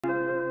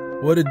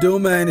What it do,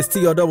 man? It's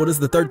T.O. Double. This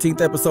is the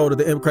 13th episode of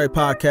the M-Cray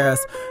Podcast,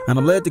 and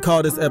I'm led to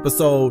call this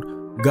episode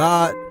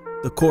God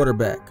the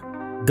Quarterback.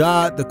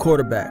 God the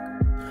Quarterback.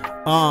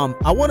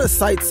 I want to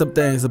cite some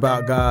things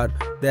about God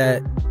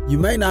that you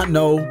may not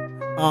know,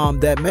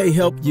 that may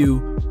help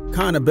you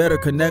kind of better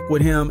connect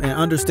with Him and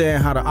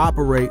understand how to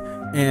operate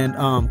and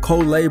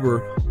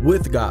co-labor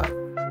with God.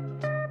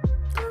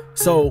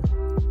 So,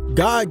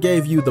 God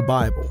gave you the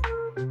Bible.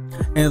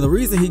 And the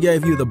reason He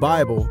gave you the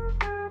Bible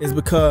is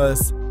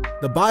because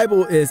the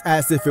Bible is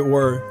as if it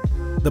were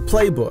the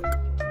playbook.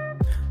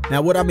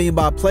 Now, what I mean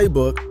by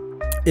playbook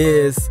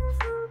is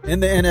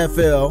in the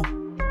NFL,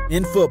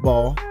 in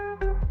football,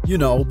 you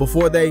know,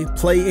 before they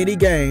play any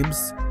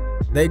games,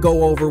 they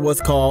go over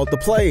what's called the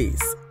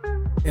plays.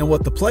 And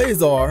what the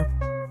plays are,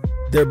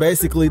 they're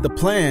basically the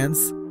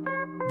plans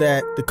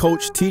that the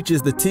coach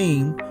teaches the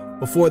team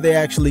before they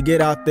actually get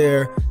out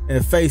there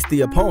and face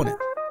the opponent.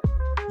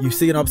 You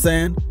see what I'm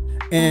saying?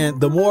 And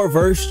the more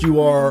versed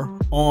you are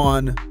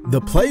on the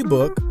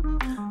playbook,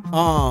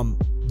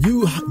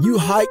 you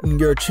heighten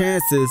your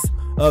chances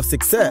of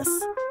success,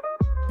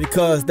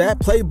 because that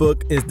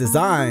playbook is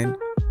designed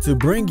to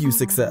bring you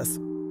success.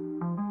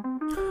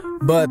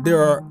 But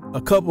there are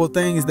a couple of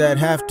things that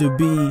have to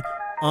be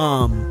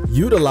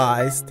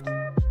utilized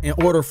in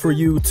order for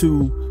you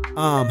to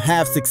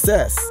have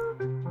success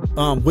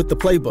with the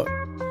playbook.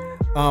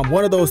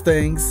 One of those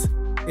things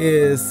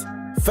is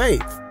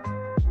faith.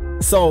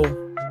 So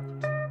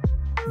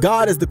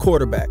God is the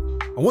quarterback.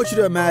 I want you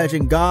to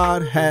imagine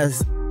God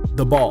has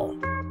the ball.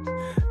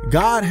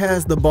 God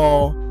has the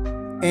ball,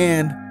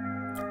 and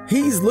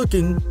He's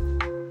looking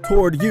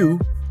toward you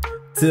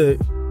to,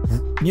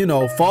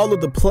 follow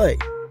the play.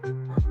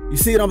 You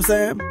see what I'm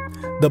saying?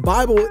 The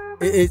Bible,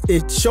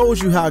 it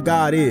shows you how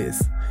God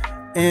is.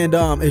 And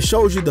it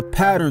shows you the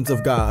patterns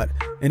of God.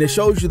 And it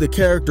shows you the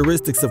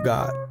characteristics of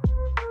God.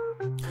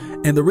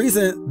 And the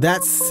reason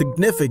that's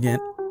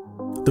significant,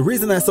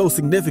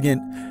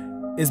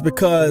 is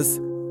because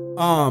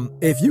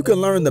if you can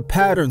learn the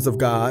patterns of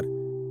God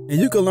and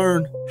you can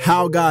learn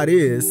how God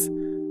is,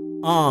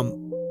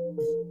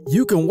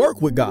 you can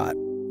work with God.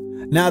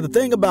 Now, the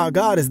thing about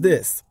God is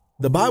this.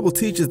 The Bible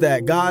teaches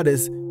that God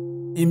is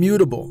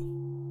immutable,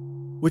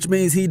 which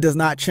means He does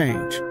not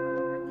change.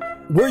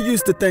 We're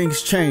used to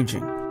things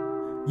changing.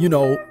 You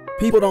know,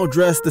 people don't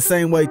dress the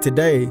same way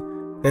today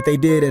that they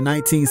did in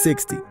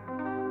 1960.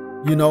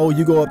 You know,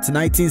 you go up to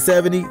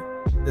 1970,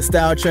 the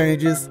style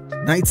changes.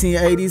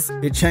 1980s,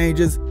 it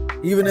changes.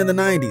 Even in the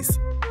 90s,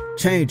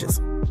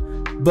 changes.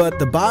 But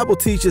the Bible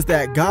teaches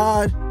that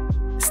God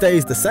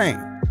stays the same.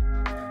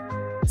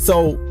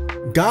 So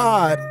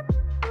God,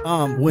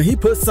 when He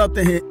puts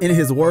something in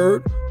His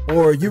word,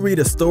 or you read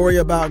a story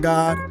about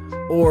God,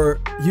 or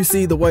you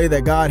see the way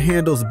that God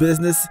handles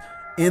business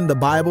in the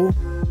Bible,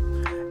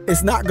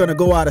 it's not going to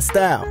go out of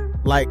style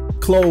like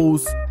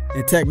clothes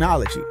and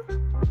technology,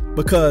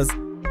 because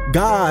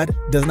God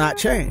does not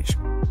change.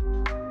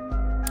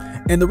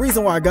 And the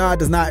reason why God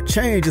does not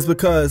change is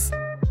because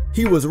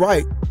He was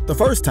right the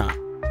first time.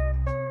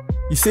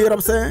 You see what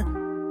I'm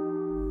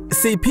saying?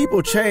 See,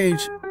 people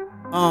change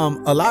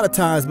a lot of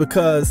times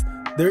because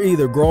they're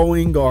either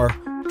growing or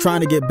trying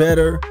to get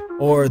better,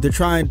 or they're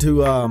trying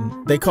to,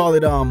 they call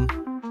it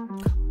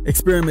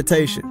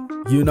experimentation.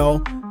 You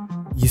know,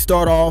 you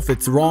start off,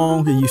 it's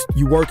wrong, and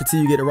you work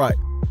until you get it right.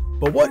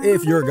 But what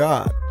if you're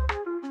God?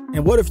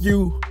 And what if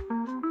you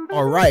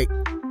are right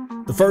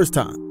the first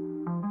time?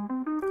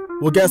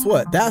 Well, guess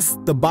what? That's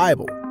the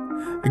Bible.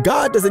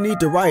 God doesn't need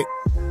to write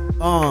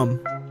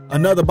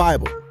another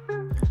Bible.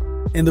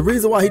 And the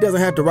reason why He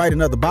doesn't have to write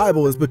another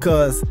Bible is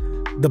because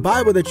the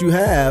Bible that you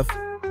have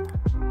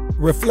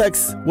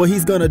reflects what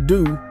He's going to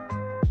do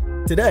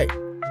today.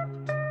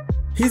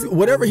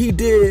 Whatever He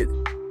did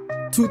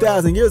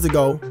 2,000 years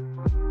ago,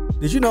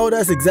 did you know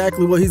that's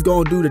exactly what He's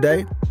going to do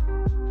today?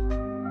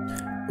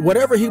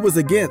 Whatever He was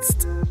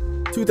against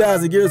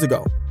 2,000 years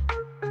ago,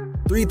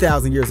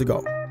 3,000 years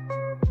ago,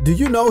 do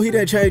you know He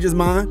didn't change His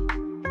mind?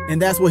 And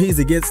that's what He's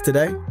against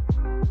today.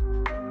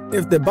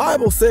 If the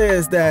Bible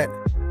says that,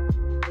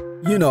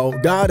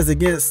 God is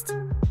against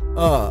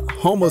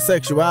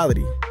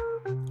homosexuality,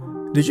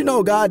 did you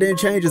know God didn't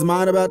change His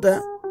mind about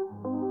that?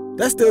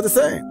 That's still the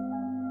same.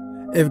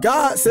 If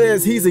God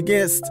says He's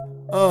against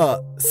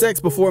sex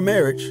before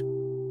marriage,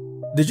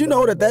 did you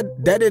know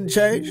that didn't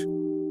change?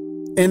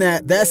 And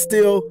that's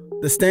still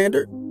the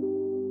standard?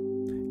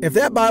 If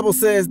that Bible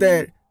says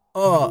that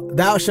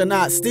thou shalt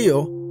not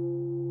steal,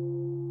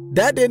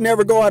 that didn't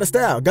ever go out of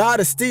style. God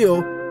is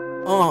still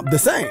the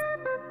same.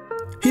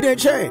 He didn't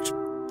change.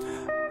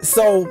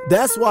 So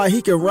that's why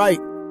He can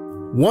write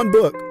one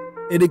book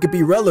and it could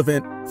be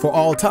relevant for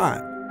all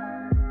time.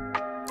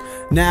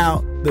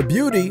 Now, the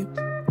beauty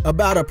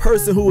about a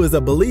person who is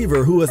a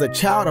believer, who is a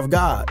child of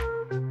God,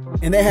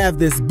 and they have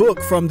this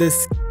book from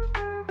this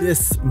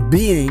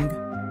being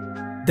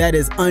that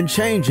is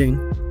unchanging.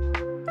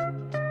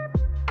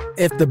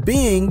 If the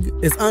being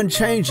is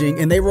unchanging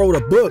and they wrote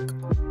a book,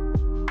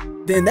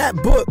 then that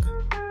book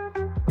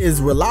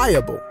is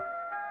reliable.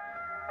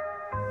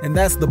 And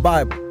that's the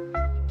Bible.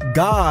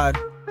 God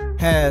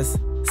has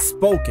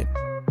spoken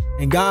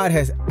and God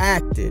has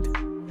acted.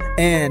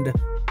 And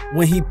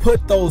when he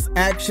put those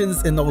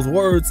actions and those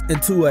words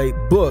into a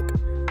book,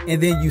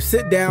 and then you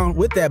sit down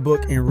with that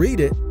book and read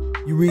it,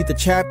 you read the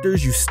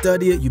chapters, you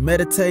study it, you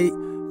meditate,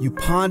 you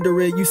ponder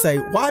it, you say,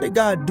 why did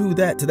God do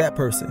that to that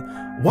person?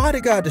 Why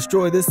did God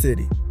destroy this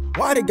city?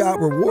 Why did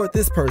God reward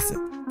this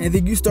person? And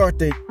then you start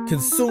to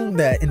consume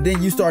that, and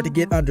then you start to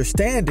get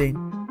understanding.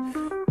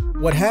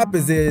 What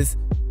happens is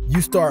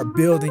you start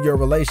building your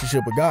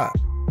relationship with God,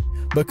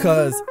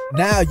 because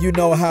now you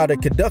know how to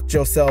conduct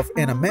yourself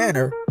in a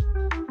manner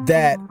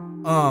that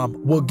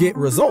will get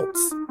results.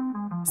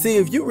 See,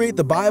 if you read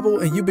the Bible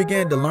and you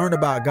begin to learn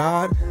about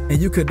God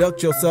and you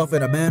conduct yourself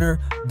in a manner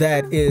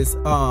that is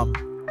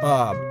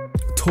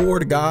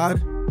toward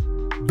God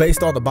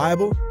based on the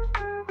Bible,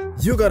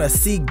 you're going to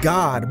see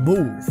God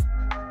move.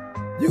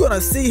 You're going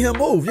to see him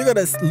move. You're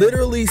going to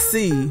literally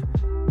see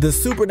the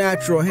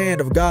supernatural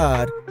hand of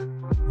God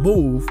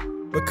move,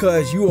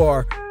 because you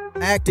are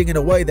acting in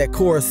a way that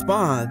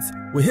corresponds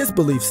with his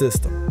belief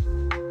system.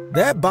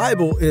 That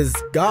Bible is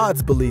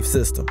God's belief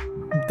system.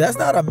 That's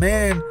not a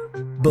man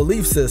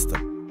belief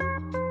system.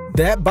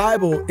 That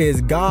Bible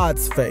is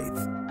God's faith.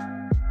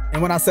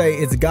 And when I say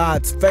it's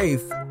God's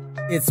faith,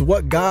 it's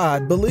what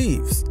God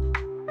believes.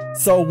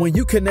 So when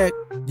you connect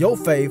your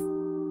faith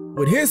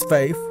with his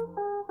faith,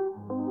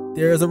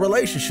 there's a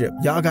relationship.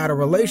 Y'all got a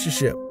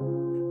relationship,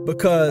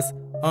 because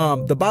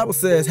the Bible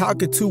says, how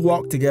could two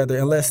walk together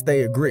unless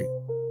they agree?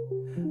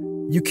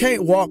 You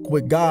can't walk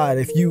with God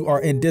if you are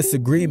in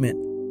disagreement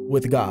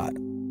with God.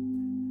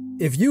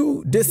 If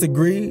you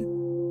disagree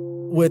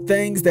with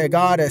things that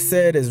God has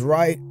said is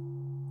right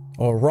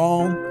or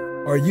wrong,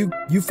 or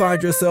you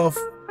find yourself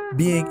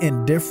being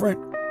indifferent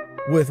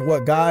with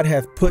what God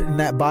has put in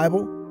that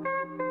Bible,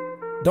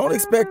 don't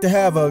expect to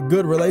have a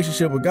good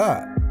relationship with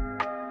God.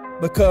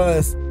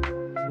 Because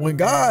when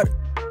God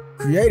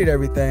created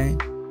everything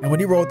and when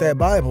he wrote that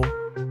Bible,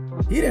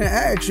 he didn't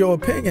ask your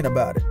opinion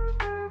about it.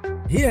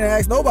 He didn't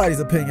ask nobody's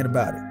opinion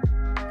about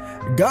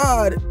it.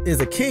 God is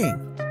a king,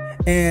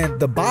 and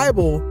the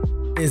Bible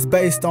is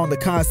based on the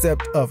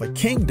concept of a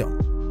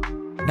kingdom,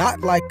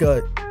 not like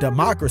a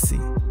democracy.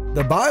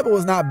 The Bible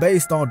is not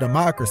based on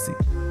democracy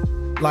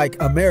like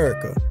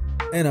America.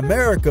 In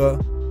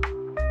America,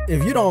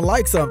 if you don't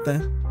like something,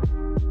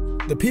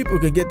 the people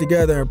can get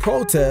together and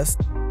protest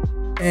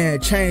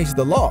and change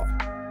the law.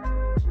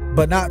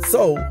 But not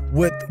so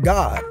with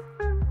God,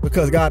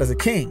 because God is a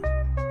king.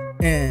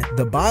 And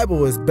the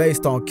Bible is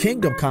based on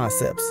kingdom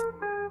concepts.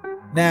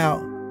 Now,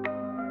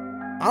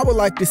 I would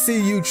like to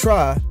see you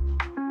try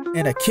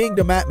in a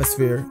kingdom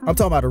atmosphere. I'm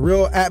talking about a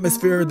real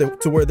atmosphere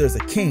to where there's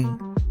a king.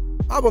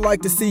 I would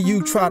like to see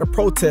you try to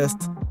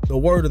protest the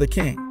word of the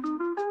king.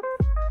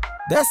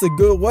 That's a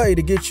good way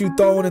to get you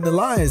thrown in the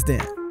lion's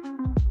den.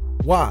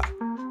 Why?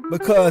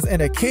 Because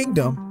in a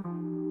kingdom,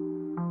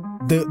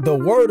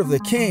 the word of the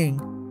king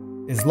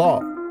is law.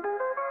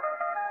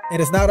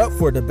 And it's not up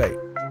for debate.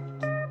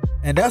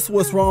 And that's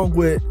what's wrong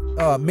with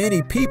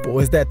many people,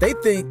 is that they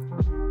think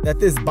that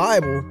this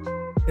Bible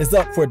is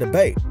up for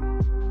debate.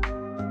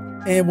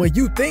 And when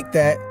you think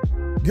that,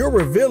 you're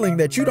revealing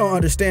that you don't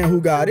understand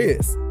who God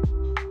is.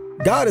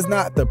 God is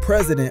not the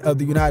president of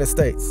the United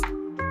States.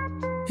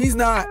 He's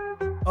not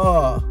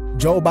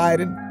Joe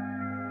Biden.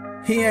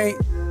 He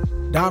ain't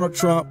Donald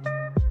Trump.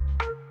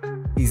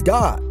 He's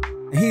God.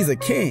 And he's a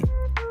king.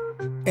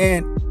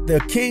 And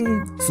the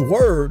king's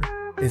word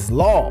is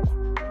law.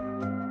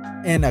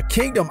 And a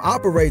kingdom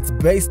operates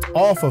based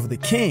off of the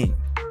king.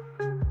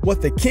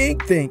 What the king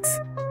thinks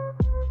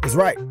is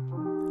right.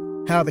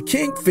 How the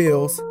king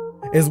feels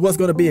is what's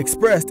going to be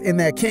expressed in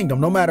that kingdom,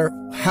 no matter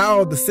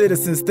how the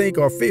citizens think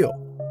or feel.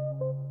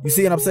 You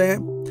see what I'm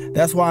saying?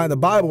 That's why in the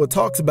Bible it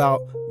talks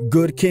about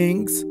good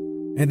kings,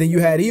 and then you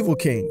had evil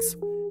kings.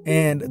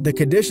 And the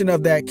condition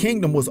of that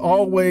kingdom was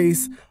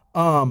always,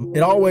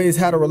 it always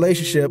had a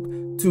relationship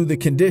to the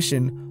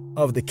condition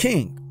of the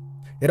king.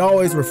 It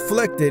always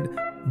reflected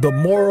the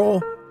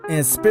moral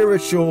and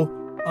spiritual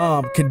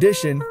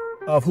condition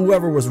of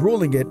whoever was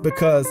ruling it,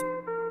 because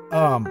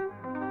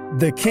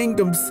the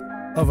kingdoms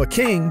of a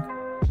king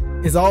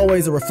is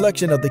always a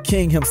reflection of the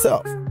king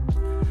himself.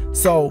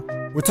 So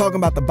we're talking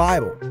about the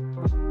Bible.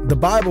 The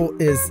Bible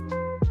is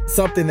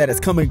something that is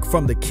coming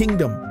from the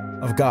kingdom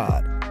of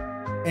God.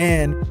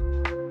 And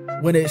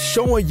when it's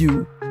showing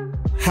you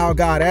how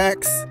God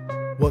acts,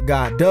 what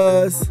God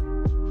does,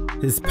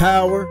 his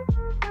power,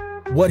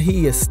 what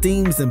he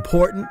esteems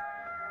important,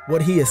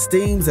 what he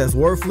esteems as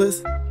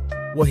worthless,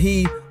 what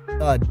he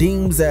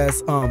deems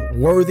as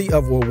worthy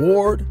of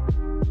reward,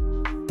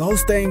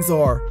 those things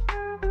are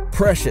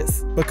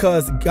precious,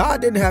 because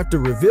God didn't have to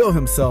reveal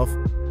himself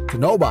to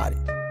nobody.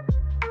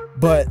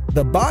 But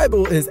the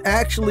Bible is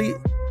actually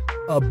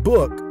a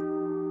book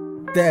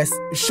that's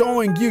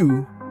showing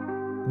you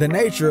the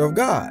nature of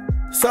God.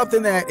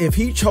 Something that if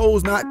he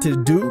chose not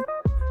to do,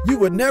 you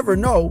would never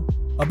know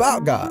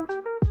about God.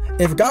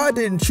 If God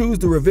didn't choose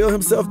to reveal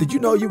himself, did you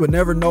know you would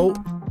never know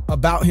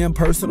about him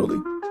personally?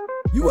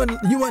 You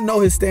wouldn't know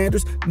his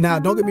standards. Now,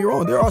 don't get me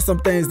wrong. There are some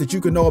things that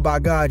you can know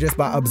about God just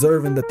by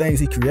observing the things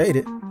he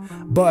created.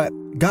 But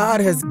God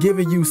has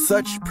given you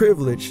such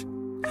privilege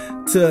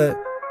to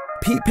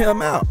peep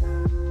him out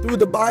through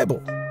the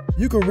Bible.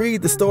 You can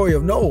read the story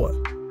of Noah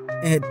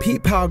and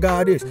peep how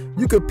God is.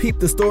 You could peep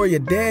the story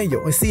of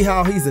Daniel and see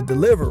how he's a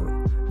deliverer.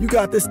 You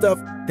got this stuff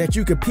that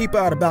you can peep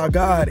out about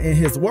God in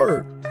his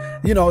word.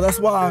 You know, that's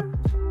why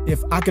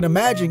if I can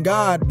imagine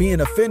God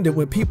being offended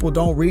when people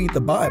don't read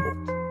the Bible.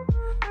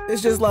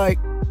 It's just like,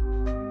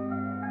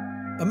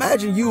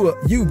 imagine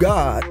you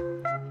God,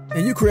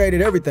 and you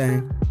created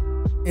everything,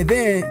 and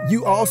then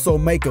you also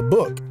make a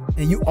book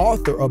and you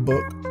author a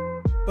book,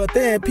 but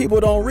then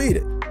people don't read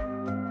it.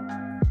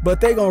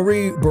 But they gonna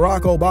read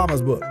Barack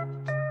Obama's book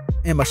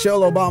and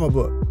Michelle Obama's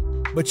book.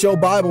 But your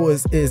Bible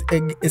is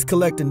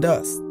collecting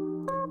dust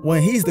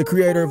when he's the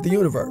creator of the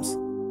universe.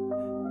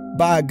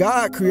 By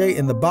God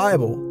creating the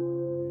Bible,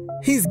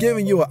 he's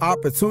giving you an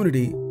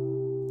opportunity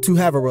to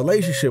have a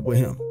relationship with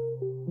him.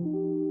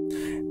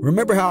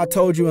 Remember how I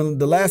told you in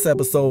the last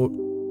episode,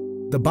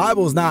 the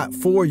Bible is not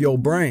for your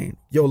brain,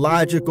 your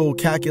logical,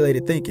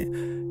 calculated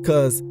thinking,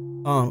 because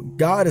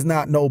God is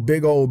not no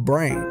big old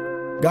brain.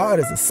 God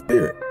is a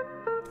spirit,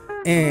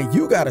 and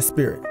you got a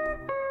spirit.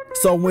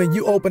 So when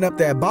you open up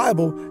that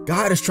Bible,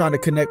 God is trying to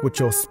connect with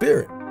your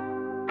spirit.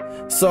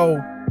 So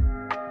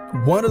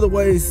one of the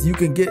ways you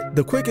can get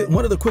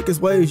one of the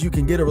quickest ways you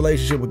can get a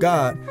relationship with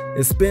God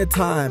is spend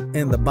time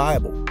in the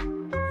Bible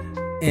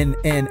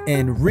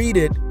and read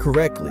it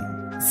correctly.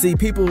 See,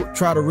 people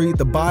try to read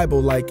the Bible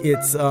like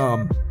it's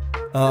a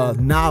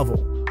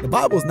novel. The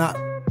Bible is not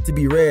to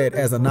be read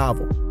as a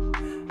novel.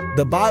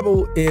 The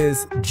Bible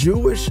is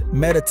Jewish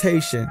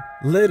meditation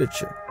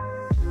literature.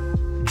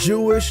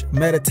 Jewish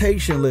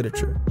meditation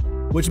literature,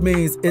 which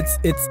means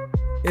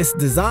it's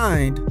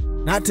designed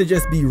not to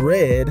just be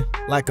read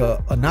like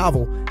a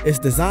novel. It's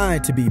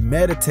designed to be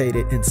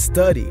meditated and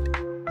studied,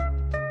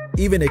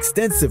 even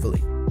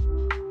extensively,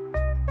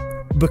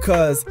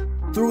 because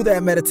through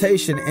that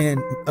meditation and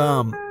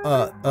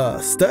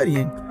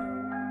studying,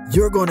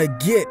 you're going to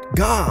get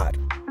God.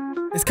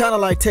 It's kind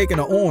of like taking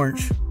an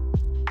orange,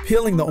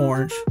 peeling the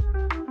orange,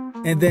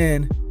 and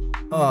then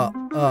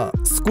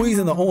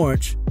squeezing the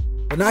orange,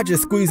 but not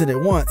just squeezing it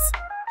once.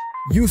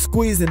 You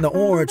squeezing the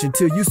orange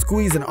until you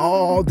squeezing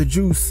all the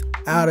juice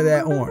out of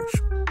that orange.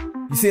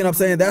 You see what I'm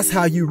saying? That's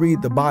how you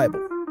read the Bible.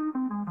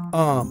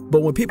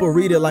 But when people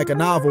read it like a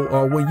novel,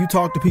 or when you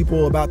talk to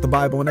people about the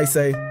Bible and they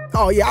say,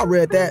 oh yeah, I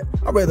read that.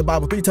 I read the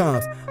Bible 3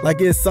 times. Like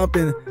it's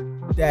something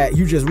that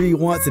you just read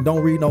once and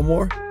don't read no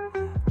more.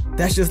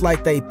 That's just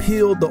like they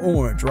peeled the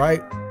orange,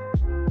 right?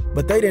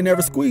 But they didn't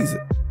ever squeeze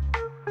it.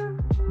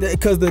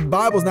 Because the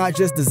Bible's not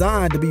just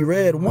designed to be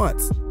read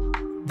once.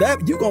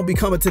 That you're going to be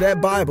coming to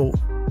that Bible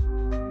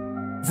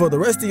for the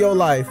rest of your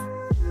life.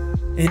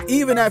 And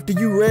even after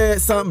you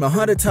read something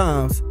 100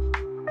 times,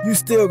 you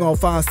still going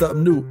to find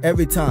something new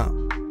every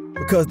time.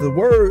 Because the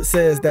word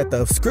says that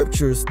the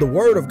scriptures, the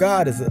word of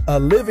God is a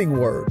living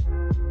word.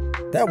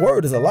 That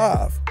word is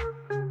alive.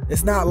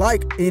 It's not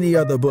like any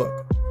other book.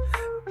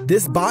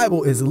 This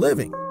Bible is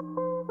living.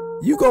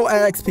 You go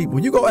ask people,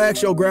 you go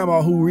ask your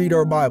grandma who read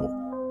her Bible.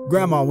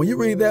 Grandma, when you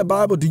read that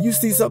Bible, do you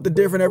see something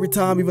different every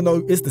time, even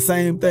though it's the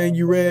same thing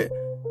you read?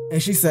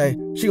 And she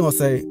gonna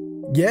say,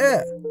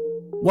 yeah.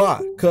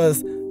 Why?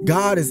 Because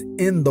God is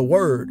in the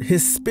word.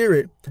 His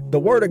spirit, the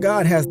word of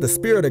God has the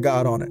spirit of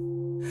God on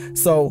it.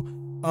 So,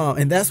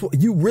 and that's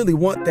what you really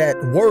want,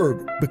 that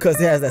word, because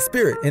it has that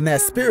spirit, and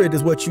that spirit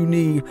is what you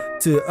need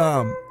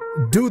to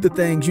do the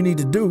things you need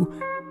to do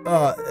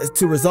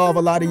to resolve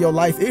a lot of your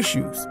life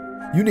issues.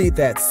 You need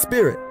that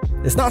spirit.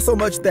 It's not so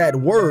much that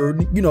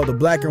word, you know, the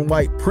black and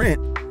white print.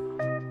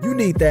 You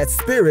need that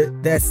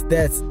spirit that's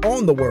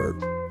on the word,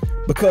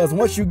 because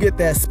once you get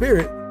that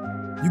spirit,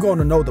 you're going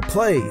to know the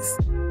plays.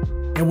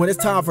 And when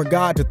it's time for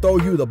God to throw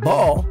you the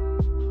ball,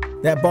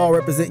 that ball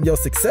representing your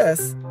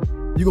success,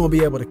 you're going to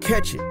be able to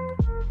catch it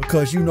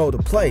because you know the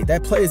play.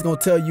 That play is going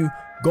to tell you,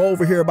 go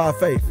over here by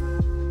faith,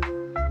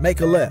 make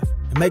a left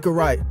and make a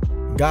right.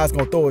 And God's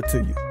going to throw it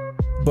to you.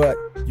 But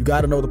you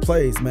got to know the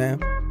plays,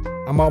 man.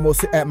 I'm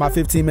almost at my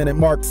 15-minute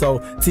mark. So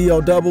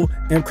TO double,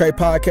 M-Cray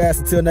Podcast.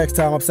 Until next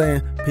time, I'm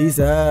saying peace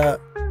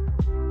out.